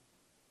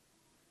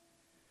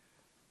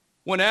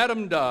When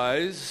Adam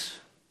dies,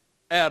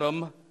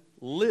 Adam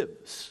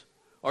lives.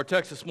 Our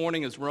text this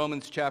morning is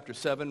Romans chapter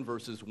 7,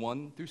 verses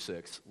 1 through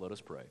 6. Let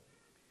us pray.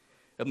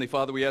 Heavenly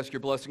Father, we ask your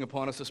blessing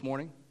upon us this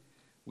morning.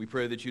 We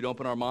pray that you'd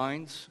open our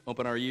minds,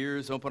 open our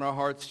ears, open our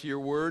hearts to your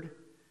word.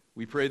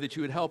 We pray that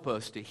you would help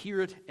us to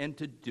hear it and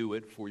to do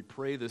it, for we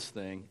pray this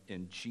thing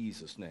in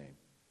Jesus' name.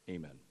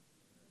 Amen.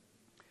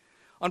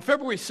 On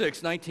February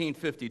 6,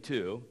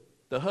 1952,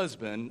 the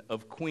husband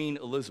of Queen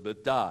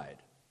Elizabeth died.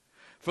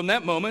 From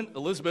that moment,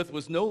 Elizabeth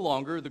was no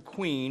longer the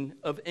Queen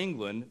of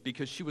England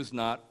because she was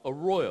not a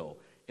royal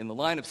in the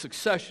line of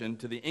succession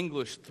to the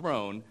English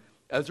throne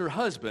as her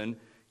husband,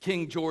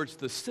 King George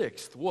VI,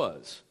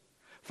 was.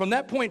 From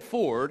that point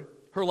forward,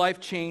 her life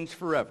changed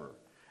forever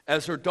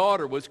as her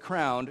daughter was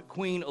crowned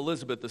Queen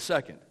Elizabeth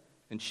II,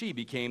 and she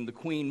became the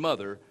Queen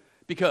Mother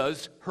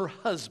because her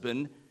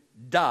husband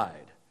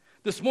died.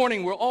 This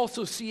morning, we'll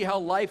also see how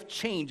life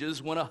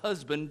changes when a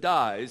husband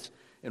dies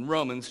in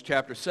Romans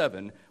chapter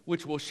 7,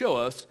 which will show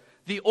us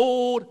the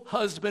old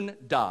husband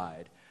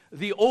died.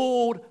 The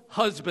old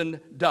husband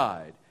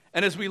died.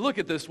 And as we look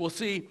at this, we'll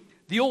see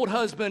the old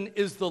husband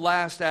is the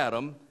last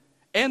Adam,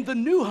 and the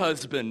new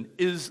husband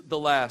is the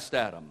last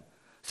Adam.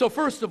 So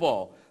first of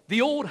all,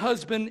 the old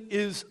husband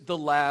is the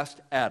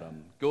last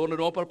Adam. Go and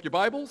open up your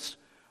Bibles.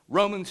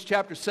 Romans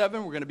chapter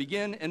 7, we're going to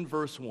begin in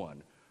verse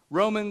 1.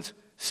 Romans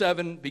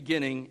 7,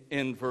 beginning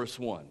in verse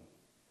 1.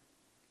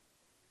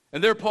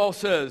 And there Paul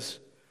says,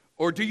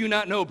 "Or do you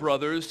not know,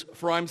 brothers,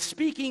 for I'm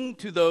speaking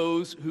to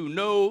those who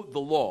know the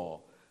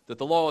law, that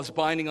the law is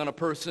binding on a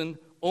person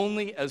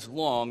only as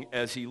long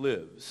as he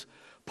lives."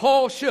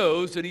 Paul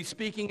shows that he's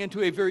speaking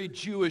into a very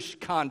Jewish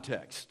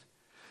context.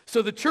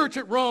 So the church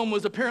at Rome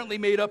was apparently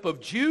made up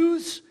of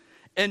Jews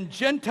and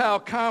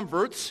Gentile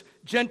converts,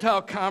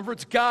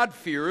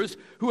 God-fearers,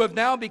 who have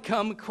now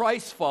become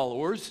Christ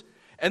followers,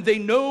 and they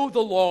know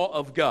the law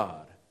of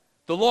God.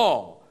 The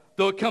law,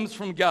 though it comes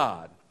from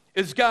God,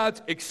 is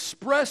God's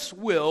express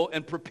will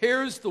and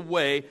prepares the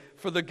way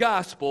for the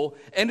gospel,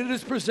 and it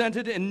is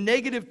presented in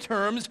negative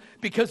terms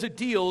because it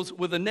deals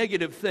with a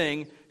negative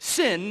thing,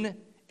 sin,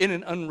 in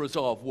an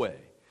unresolved way.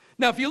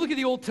 Now, if you look at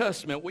the Old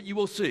Testament, what you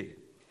will see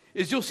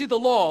is you'll see the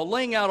law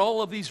laying out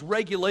all of these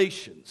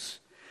regulations.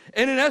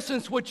 And in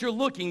essence, what you're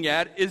looking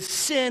at is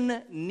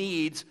sin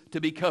needs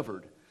to be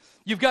covered.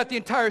 You've got the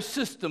entire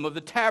system of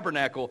the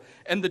tabernacle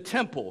and the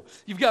temple.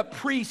 You've got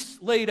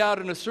priests laid out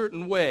in a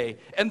certain way,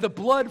 and the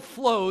blood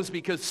flows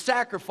because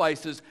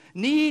sacrifices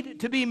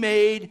need to be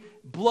made.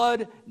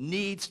 Blood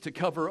needs to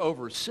cover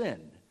over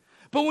sin.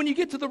 But when you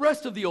get to the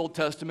rest of the Old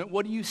Testament,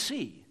 what do you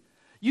see?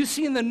 You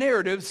see in the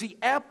narratives the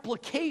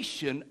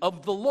application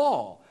of the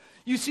law.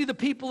 You see the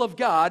people of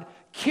God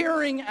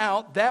carrying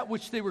out that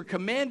which they were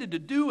commanded to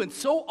do, and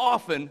so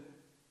often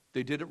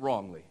they did it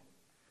wrongly.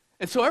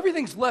 And so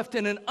everything's left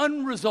in an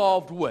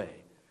unresolved way.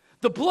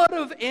 The blood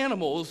of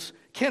animals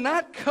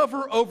cannot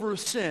cover over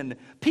sin.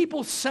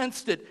 People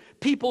sensed it.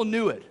 People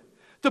knew it.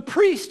 The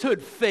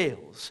priesthood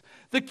fails.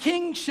 The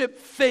kingship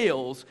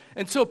fails.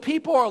 And so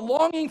people are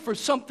longing for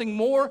something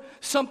more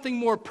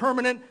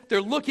permanent. They're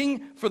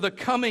looking for the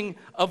coming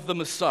of the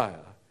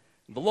Messiah.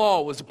 The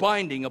law was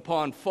binding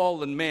upon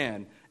fallen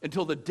man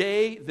until the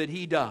day that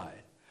he died.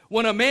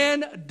 When a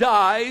man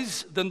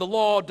dies, then the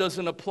law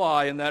doesn't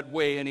apply in that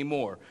way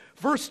anymore.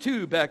 Verse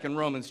 2 back in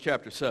Romans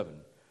chapter 7.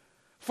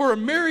 "For a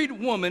married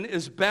woman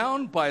is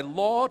bound by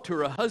law to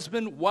her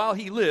husband while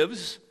he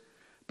lives,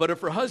 but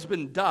if her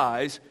husband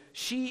dies,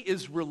 she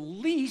is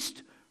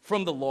released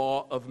from the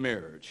law of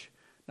marriage."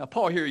 Now,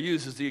 Paul here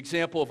uses the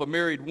example of a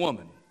married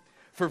woman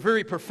for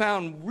very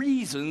profound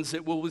reasons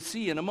that we'll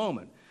see in a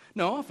moment.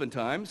 Now,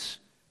 oftentimes,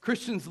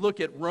 Christians look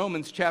at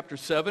Romans chapter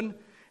 7,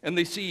 and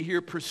they see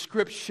here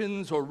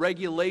prescriptions or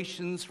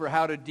regulations for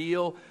how to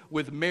deal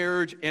with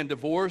marriage and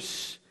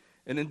divorce.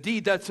 And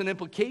indeed, that's an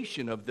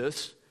implication of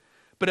this.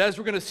 But as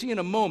we're going to see in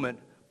a moment,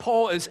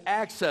 Paul is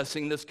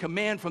accessing this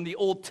command from the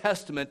Old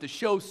Testament to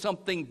show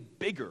something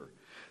bigger.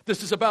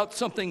 This is about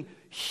something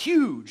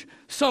huge,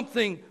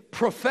 something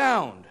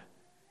profound.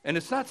 And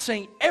it's not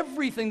saying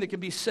everything that can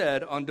be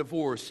said on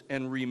divorce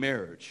and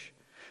remarriage.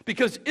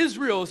 Because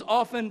Israel is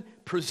often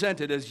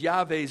presented as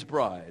Yahweh's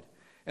bride.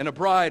 And a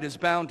bride is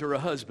bound to her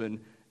husband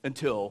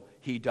until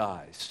he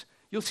dies.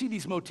 You'll see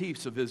these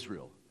motifs of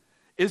Israel.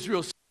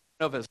 Israel's spoken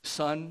of as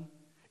son.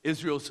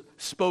 Israel's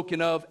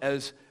spoken of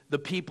as the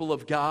people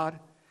of God.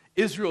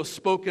 Israel's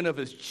spoken of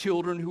as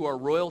children who are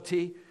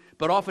royalty.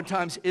 But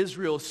oftentimes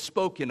Israel's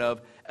spoken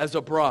of as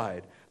a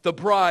bride, the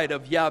bride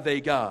of Yahweh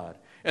God.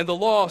 And the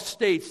law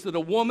states that a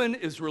woman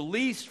is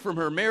released from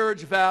her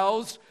marriage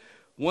vows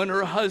when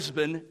her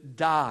husband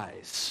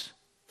dies.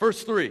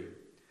 Verse 3,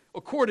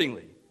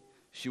 "Accordingly,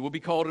 she will be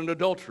called an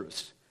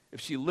adulteress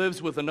if she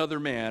lives with another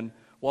man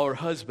while her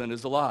husband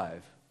is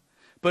alive.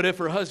 But if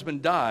her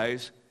husband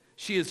dies,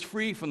 she is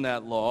free from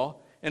that law,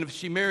 and if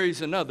she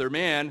marries another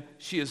man,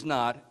 she is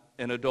not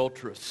an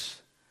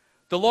adulteress.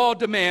 The law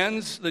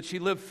demands that she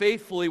live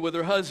faithfully with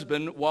her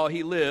husband while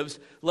he lives,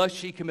 lest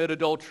she commit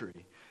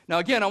adultery." Now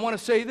again, I want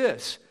to say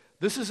this.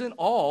 This isn't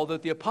all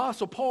that the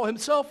Apostle Paul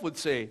himself would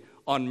say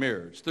on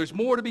marriage. There's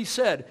more to be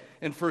said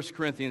in 1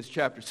 Corinthians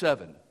chapter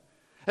 7.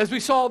 As we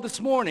saw this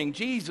morning,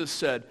 Jesus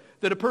said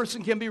that a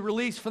person can be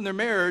released from their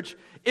marriage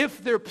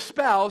if their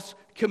spouse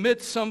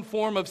commits some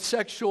form of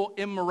sexual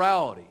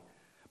immorality.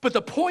 But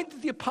the point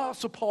that the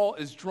Apostle Paul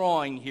is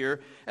drawing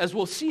here, as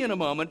we'll see in a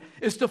moment,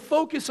 is to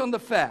focus on the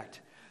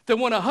fact that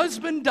when a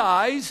husband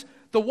dies,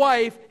 the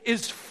wife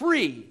is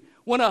free.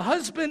 When a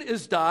husband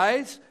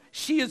dies,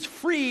 she is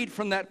freed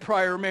from that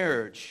prior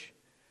marriage.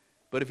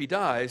 But if he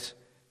dies,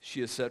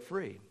 she is set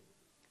free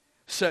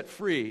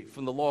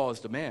from the law's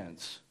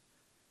demands.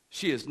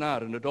 She is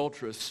not an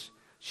adulteress.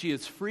 She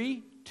is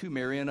free to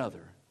marry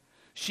another.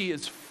 She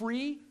is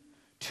free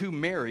to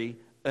marry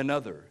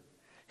another.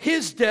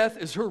 His death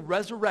is her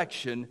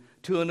resurrection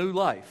to a new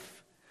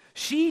life.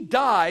 She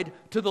died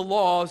to the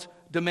law's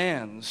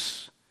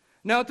demands.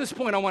 Now at this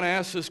point I want to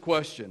ask this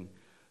question.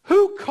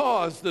 Who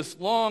caused this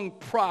long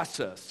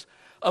process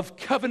of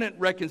covenant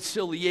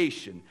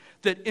reconciliation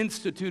that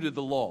instituted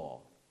the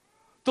law?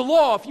 The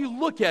law, if you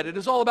look at it,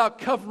 is all about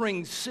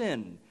covering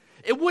sin.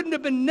 It wouldn't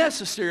have been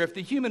necessary if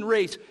the human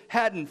race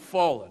hadn't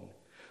fallen.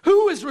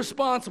 Who is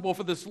responsible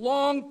for this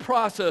long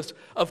process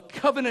of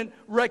covenant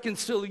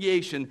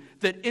reconciliation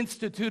that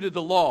instituted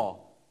the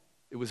law?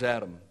 It was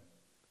Adam.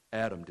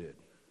 Adam did.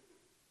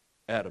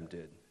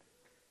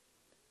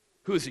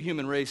 Who is the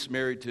human race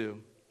married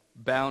to,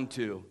 bound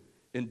to,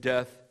 in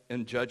death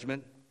and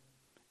judgment?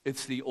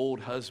 It's the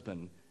old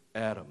husband,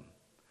 Adam.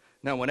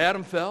 Now, when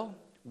Adam fell,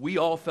 we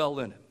all fell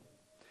in it.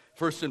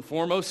 First and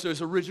foremost,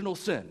 there's original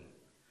sin.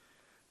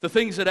 The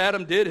things that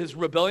Adam did, his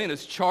rebellion,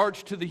 is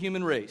charged to the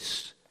human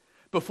race.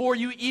 Before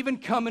you even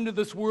come into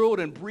this world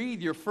and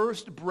breathe your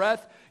first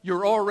breath,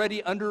 you're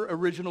already under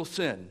original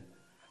sin.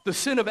 The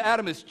sin of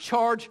Adam is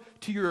charged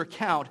to your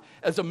account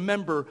as a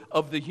member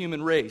of the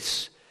human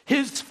race.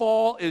 His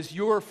fall is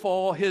your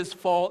fall. His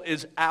fall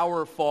is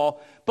our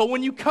fall. But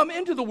when you come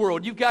into the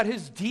world, you've got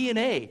his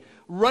DNA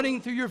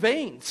running through your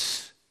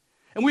veins.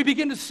 And we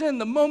begin to sin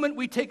the moment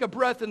we take a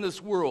breath in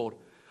this world.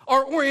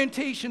 Our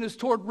orientation is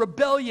toward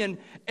rebellion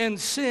and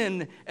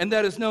sin, and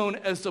that is known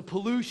as the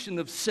pollution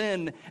of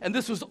sin. And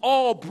this was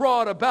all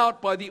brought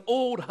about by the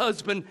old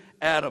husband,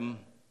 Adam.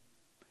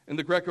 In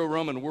the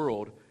Greco-Roman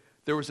world,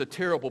 there was a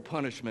terrible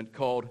punishment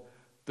called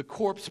the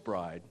corpse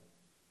bride.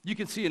 You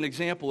can see an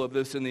example of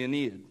this in the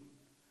Aeneid.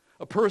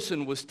 A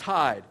person was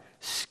tied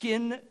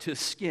skin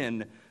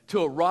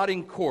to a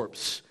rotting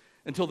corpse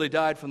until they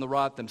died from the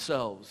rot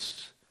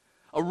themselves.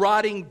 A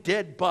rotting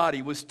dead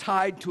body was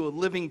tied to a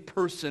living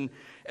person,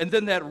 and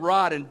then that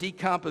rot and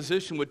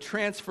decomposition would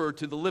transfer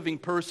to the living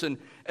person,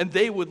 and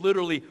they would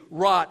literally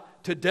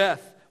rot to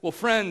death. Well,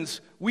 friends,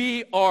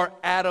 we are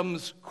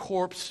Adam's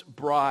corpse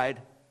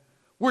bride.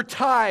 We're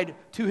tied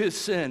to his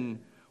sin.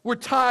 We're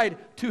tied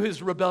to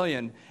his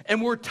rebellion.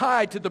 And we're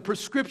tied to the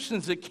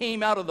prescriptions that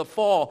came out of the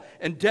fall,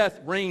 and death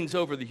reigns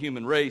over the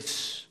human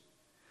race.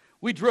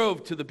 We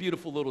drove to the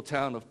beautiful little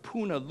town of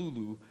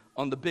Punalulu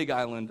on the big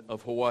island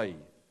of Hawaii.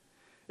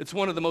 It's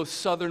one of the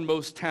most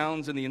southernmost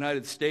towns in the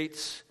United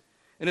States,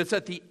 and it's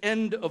at the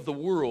end of the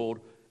world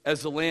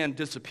as the land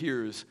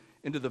disappears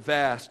into the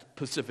vast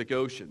Pacific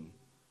Ocean.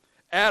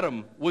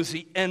 Adam was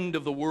the end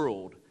of the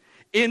world.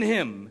 In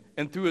him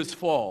and through his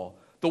fall,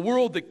 the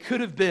world that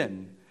could have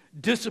been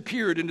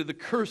disappeared into the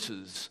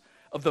curses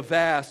of the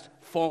vast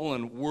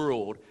fallen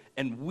world,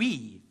 and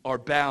we are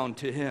bound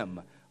to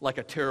him like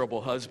a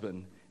terrible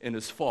husband in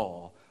his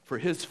fall, for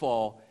his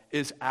fall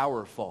is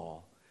our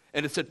fall.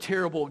 And it's a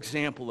terrible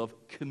example of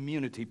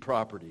community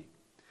property.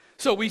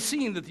 So we've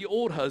seen that the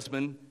old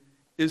husband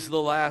is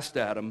the last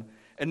Adam,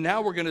 and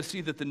now we're going to see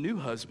that the new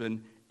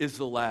husband is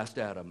the last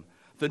Adam.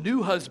 The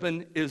new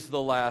husband is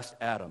the last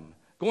Adam.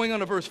 Going on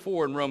to verse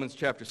 4 in Romans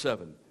chapter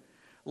 7.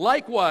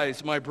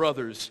 Likewise, my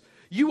brothers,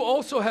 you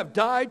also have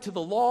died to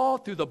the law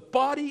through the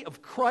body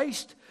of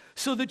Christ,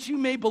 so that you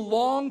may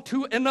belong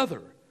to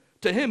another,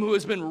 to him who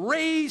has been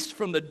raised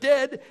from the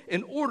dead,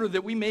 in order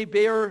that we may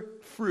bear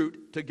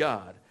fruit to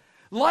God.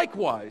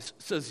 Likewise,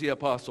 says the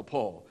Apostle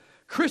Paul,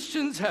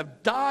 Christians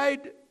have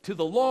died to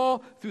the law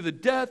through the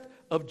death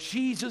of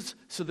Jesus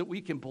so that we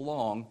can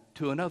belong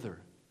to another,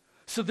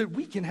 so that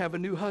we can have a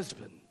new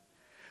husband.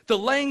 The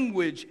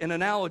language and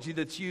analogy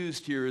that's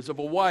used here is of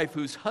a wife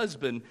whose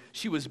husband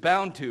she was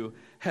bound to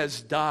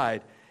has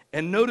died.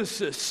 And notice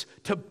this,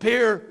 to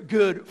bear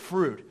good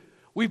fruit.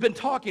 We've been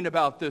talking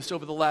about this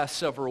over the last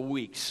several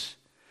weeks.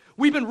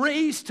 We've been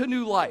raised to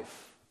new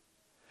life.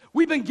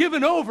 We've been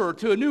given over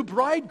to a new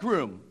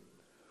bridegroom.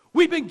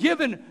 We've been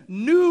given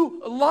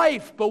new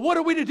life, but what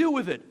are we to do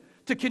with it?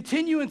 To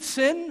continue in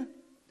sin?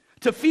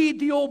 To feed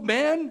the old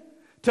man?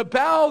 To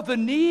bow the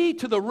knee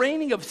to the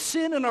reigning of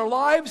sin in our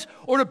lives?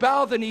 Or to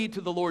bow the knee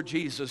to the Lord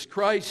Jesus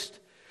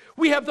Christ?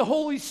 We have the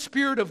Holy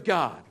Spirit of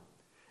God,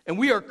 and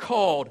we are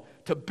called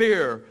to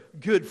bear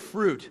good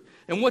fruit.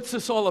 And what's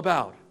this all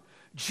about?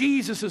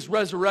 Jesus'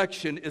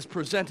 resurrection is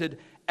presented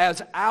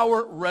as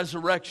our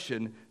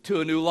resurrection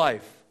to a new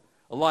life,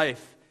 a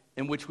life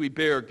in which we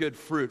bear good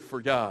fruit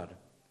for God.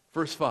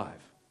 Verse 5,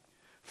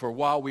 for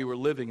while we were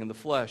living in the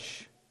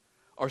flesh,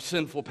 our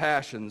sinful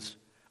passions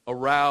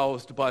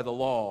aroused by the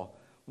law.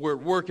 We're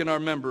at work in our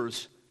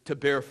members to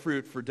bear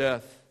fruit for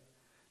death.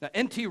 Now,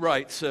 N.T.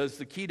 Wright says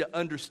the key to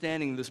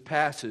understanding this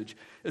passage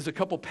is a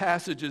couple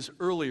passages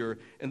earlier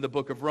in the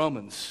book of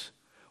Romans.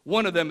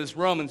 One of them is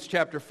Romans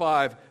chapter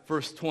 5,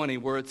 verse 20,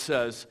 where it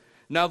says,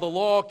 "Now the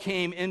law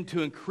came in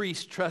to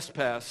increase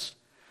trespass,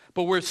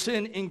 but where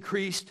sin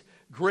increased,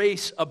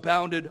 grace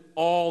abounded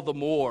all the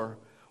more."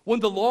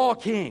 When the law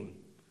came,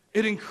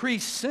 it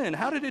increased sin.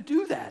 How did it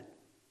do that?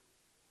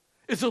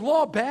 Is the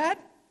law bad?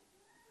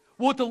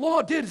 What the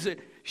law did is it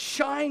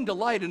shined a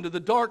light into the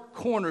dark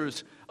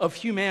corners of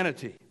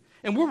humanity.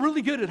 And we're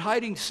really good at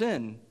hiding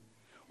sin.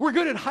 We're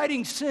good at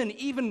hiding sin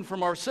even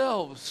from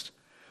ourselves.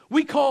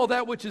 We call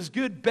that which is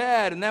good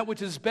bad, and that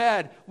which is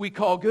bad we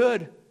call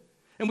good.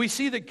 And we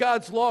see that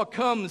God's law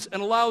comes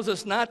and allows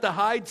us not to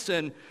hide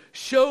sin,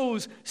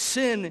 shows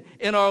sin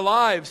in our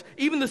lives,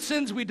 even the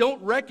sins we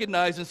don't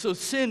recognize, and so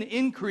sin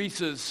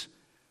increases.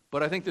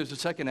 But I think there's a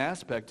second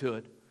aspect to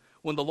it.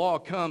 When the law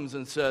comes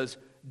and says,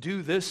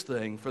 do this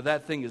thing, for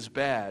that thing is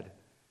bad,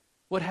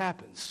 what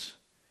happens?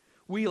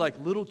 We, like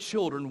little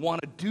children,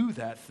 want to do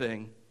that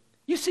thing.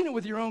 You've seen it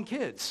with your own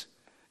kids.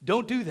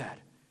 Don't do that.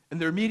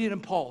 And their immediate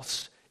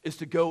impulse is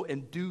to go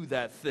and do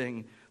that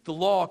thing. The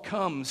law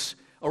comes,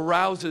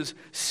 arouses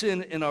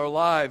sin in our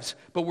lives,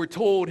 but we're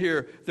told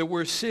here that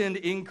where sin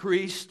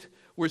increased,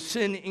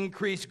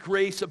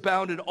 grace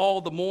abounded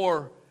all the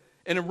more.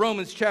 And in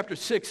Romans chapter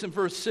 6 and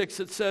verse 6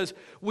 it says,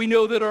 "We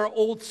know that our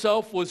old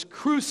self was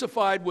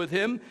crucified with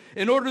him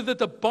in order that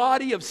the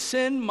body of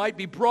sin might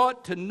be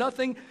brought to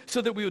nothing,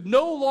 so that we would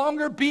no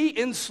longer be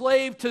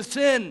enslaved to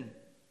sin."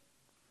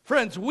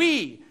 Friends,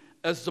 we,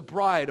 as the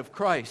bride of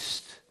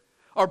Christ,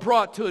 are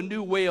brought to a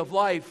new way of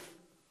life.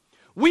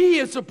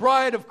 We, as the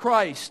bride of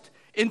Christ,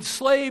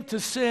 enslaved to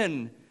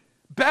sin,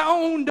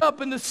 bound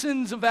up in the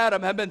sins of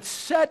Adam, have been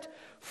set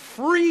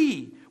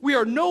free. We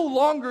are no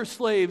longer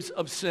slaves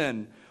of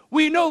sin.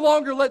 We no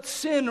longer let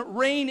sin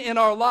reign in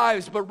our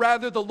lives, but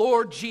rather the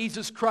Lord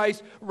Jesus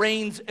Christ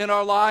reigns in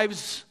our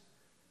lives.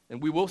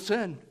 And we will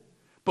sin.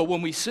 But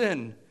when we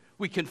sin,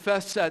 we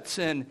confess that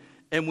sin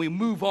and we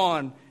move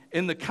on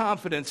in the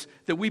confidence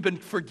that we've been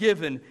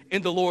forgiven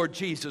in the Lord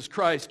Jesus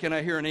Christ. Can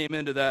I hear an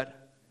amen to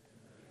that?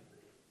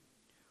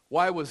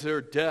 Why was there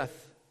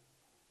death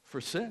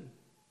for sin?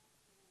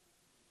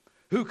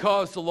 Who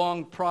caused the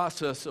long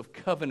process of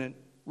covenant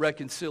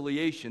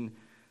reconciliation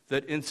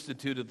that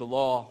instituted the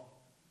law?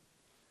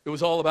 It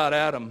was all about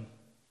Adam.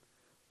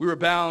 We were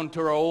bound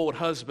to our old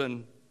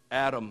husband,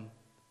 Adam.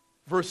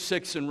 Verse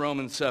 6 in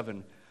Romans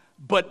 7.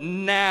 "But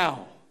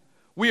now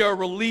we are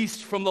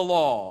released from the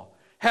law,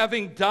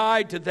 having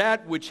died to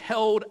that which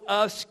held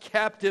us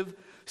captive,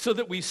 so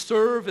that we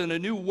serve in a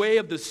new way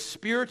of the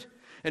Spirit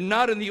and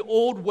not in the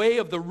old way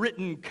of the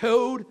written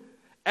code."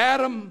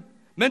 Adam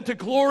meant to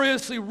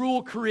gloriously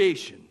rule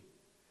creation.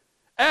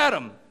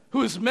 Adam,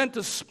 who is meant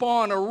to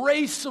spawn a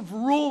race of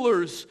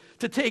rulers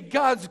to take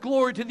God's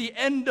glory to the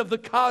end of the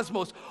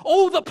cosmos.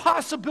 Oh, the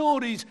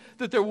possibilities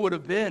that there would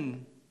have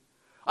been.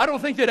 I don't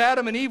think that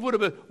Adam and Eve would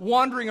have been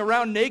wandering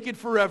around naked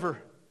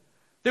forever.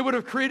 They would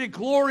have created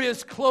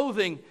glorious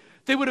clothing.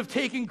 They would have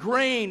taken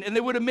grain and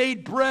they would have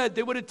made bread.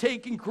 They would have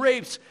taken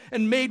grapes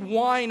and made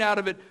wine out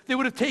of it. They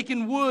would have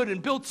taken wood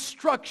and built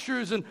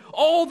structures, and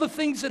all the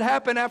things that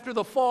happened after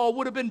the fall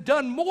would have been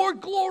done more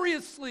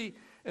gloriously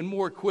and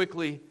more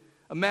quickly.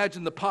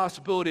 Imagine the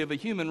possibility of a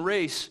human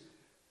race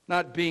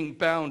not being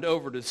bound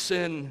over to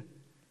sin,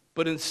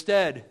 but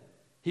instead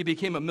he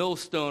became a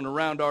millstone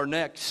around our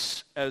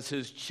necks as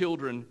his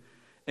children,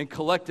 and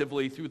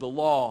collectively through the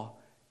law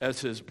as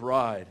his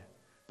bride.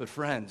 But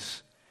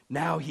friends,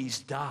 now he's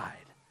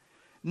died.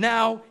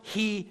 Now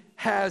he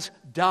has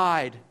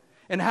died.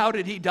 And how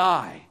did he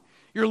die?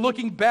 You're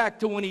looking back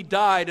to when he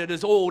died at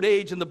his old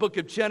age in the book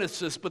of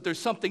Genesis, but there's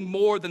something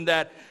more than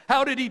that.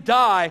 How did he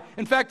die?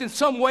 In fact, in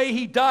some way,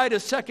 he died a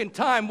second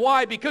time.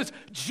 Why? Because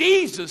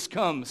Jesus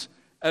comes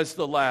as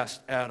the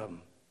last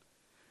Adam.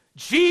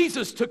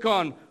 Jesus took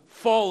on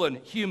fallen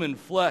human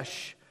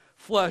flesh,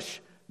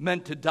 flesh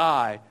meant to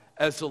die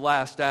as the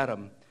last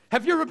Adam.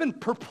 Have you ever been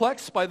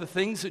perplexed by the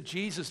things that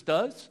Jesus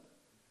does?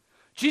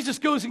 Jesus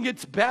goes and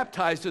gets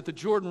baptized at the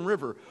Jordan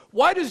River.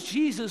 Why does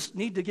Jesus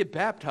need to get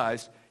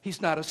baptized?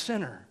 He's not a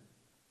sinner.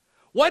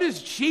 Why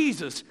does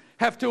Jesus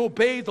have to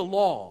obey the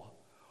law?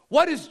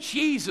 Why does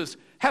Jesus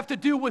have to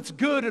do what's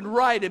good and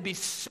right and be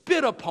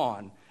spit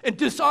upon and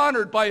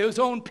dishonored by his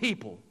own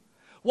people?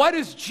 Why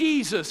does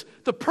Jesus,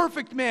 the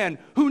perfect man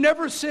who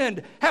never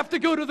sinned, have to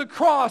go to the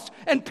cross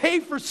and pay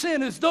for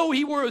sin as though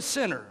he were a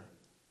sinner?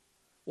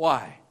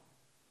 Why?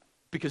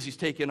 Because he's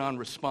taken on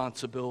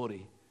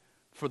responsibility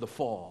for the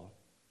fall.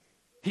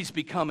 He's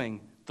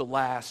becoming the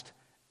last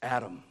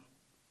Adam.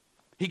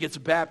 He gets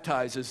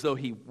baptized as though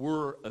he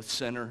were a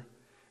sinner,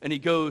 and he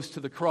goes to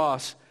the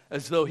cross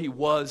as though he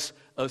was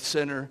a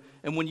sinner.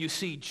 And when you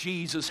see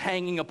Jesus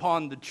hanging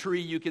upon the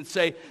tree, you can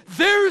say,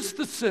 there's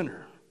the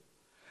sinner.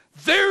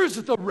 There's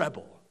the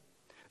rebel.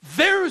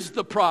 There's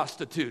the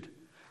prostitute.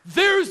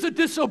 There's the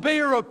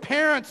disobeyer of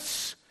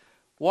parents.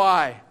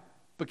 Why?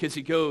 Because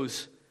he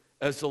goes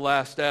as the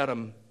last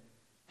Adam.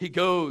 He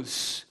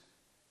goes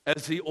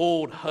as the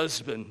old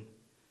husband.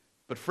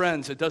 But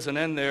friends, it doesn't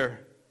end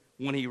there.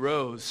 When he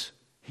rose,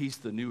 he's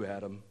the new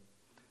Adam,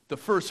 the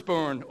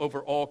firstborn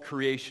over all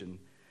creation,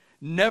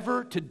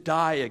 never to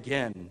die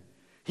again.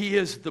 He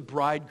is the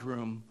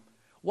bridegroom.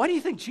 Why do you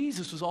think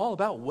Jesus was all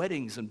about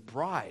weddings and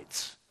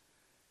brides?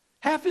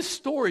 Half his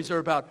stories are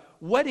about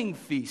wedding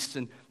feasts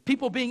and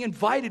people being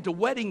invited to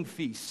wedding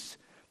feasts,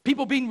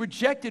 people being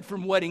rejected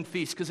from wedding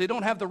feasts because they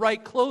don't have the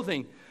right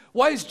clothing.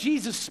 Why does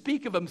Jesus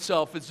speak of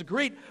himself as the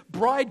great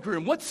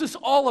bridegroom? What's this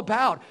all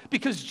about?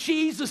 Because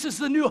Jesus is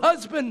the new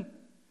husband.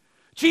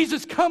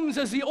 Jesus comes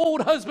as the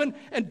old husband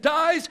and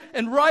dies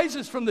and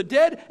rises from the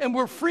dead, and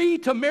we're free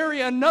to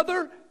marry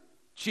another.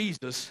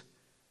 Jesus,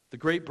 the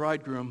great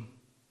bridegroom,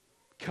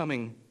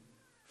 coming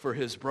for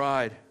his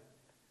bride.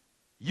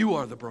 You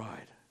are the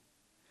bride.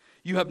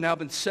 You have now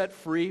been set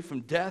free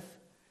from death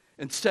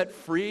and set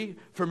free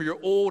from your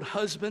old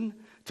husband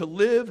to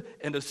live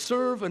and to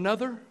serve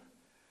another.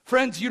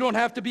 Friends, you don't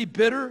have to be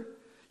bitter.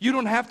 You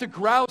don't have to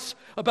grouse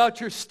about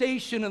your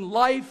station in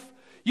life.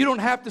 You don't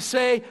have to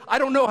say, I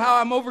don't know how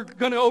I'm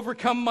going to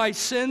overcome my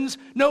sins.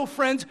 No,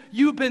 friends,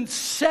 you've been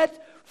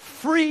set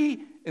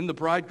free in the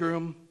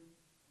bridegroom.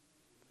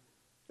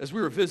 As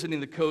we were visiting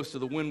the coast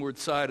of the windward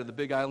side of the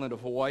big island of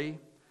Hawaii,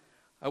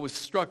 I was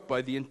struck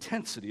by the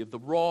intensity of the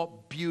raw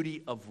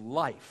beauty of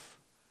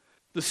life.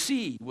 The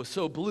sea was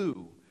so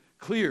blue,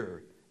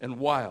 clear, and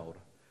wild.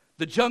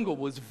 The jungle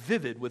was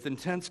vivid with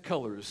intense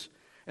colors,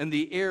 and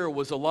the air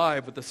was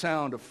alive with the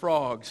sound of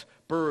frogs,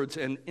 birds,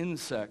 and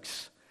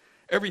insects.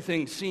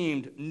 Everything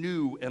seemed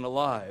new and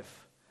alive.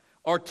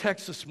 Our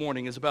text this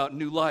morning is about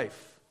new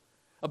life,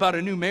 about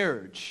a new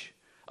marriage,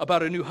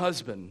 about a new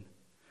husband.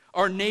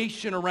 Our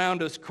nation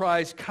around us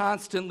cries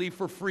constantly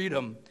for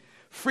freedom.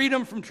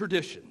 Freedom from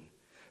tradition,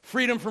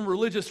 freedom from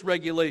religious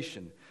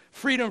regulation,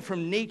 freedom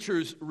from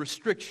nature's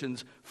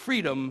restrictions,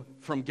 freedom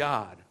from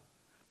God.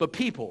 But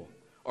people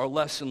are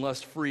less and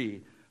less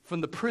free from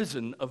the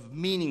prison of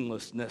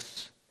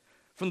meaninglessness,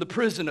 from the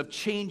prison of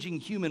changing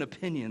human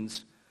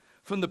opinions,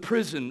 from the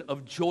prison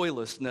of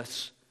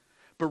joylessness.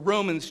 But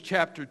Romans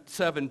chapter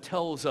 7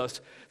 tells us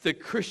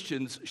that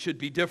Christians should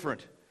be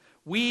different.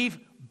 We've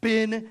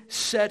been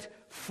set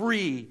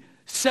free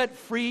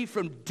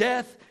from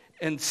death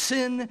and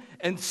sin,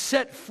 and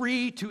set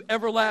free to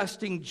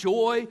everlasting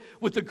joy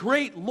with the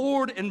great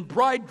Lord and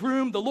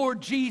bridegroom, the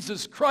Lord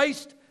Jesus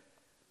Christ.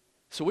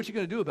 So what you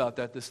going to do about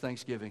that this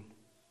Thanksgiving?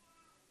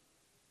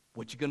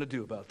 What you going to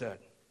do about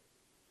that?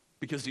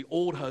 Because the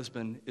old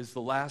husband is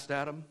the last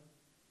Adam.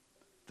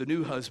 The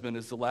new husband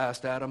is the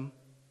last Adam.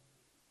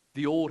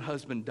 The old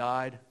husband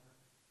died.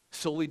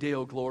 Soli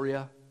Deo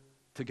Gloria.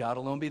 To God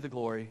alone be the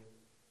glory.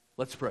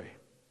 Let's pray.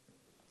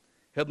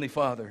 Heavenly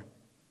Father,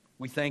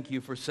 we thank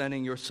you for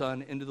sending your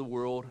Son into the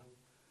world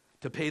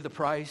to pay the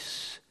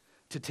price,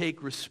 to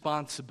take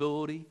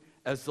responsibility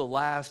as the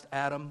last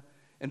Adam,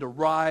 and to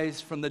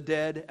rise from the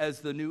dead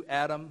as the new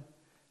Adam.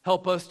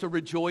 Help us to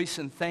rejoice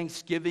in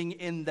thanksgiving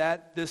in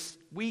that this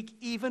week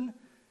even.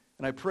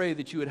 And I pray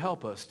that you would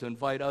help us to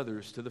invite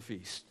others to the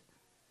feast.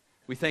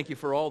 We thank you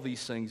for all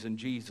these things in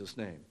Jesus'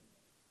 name.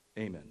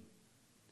 Amen.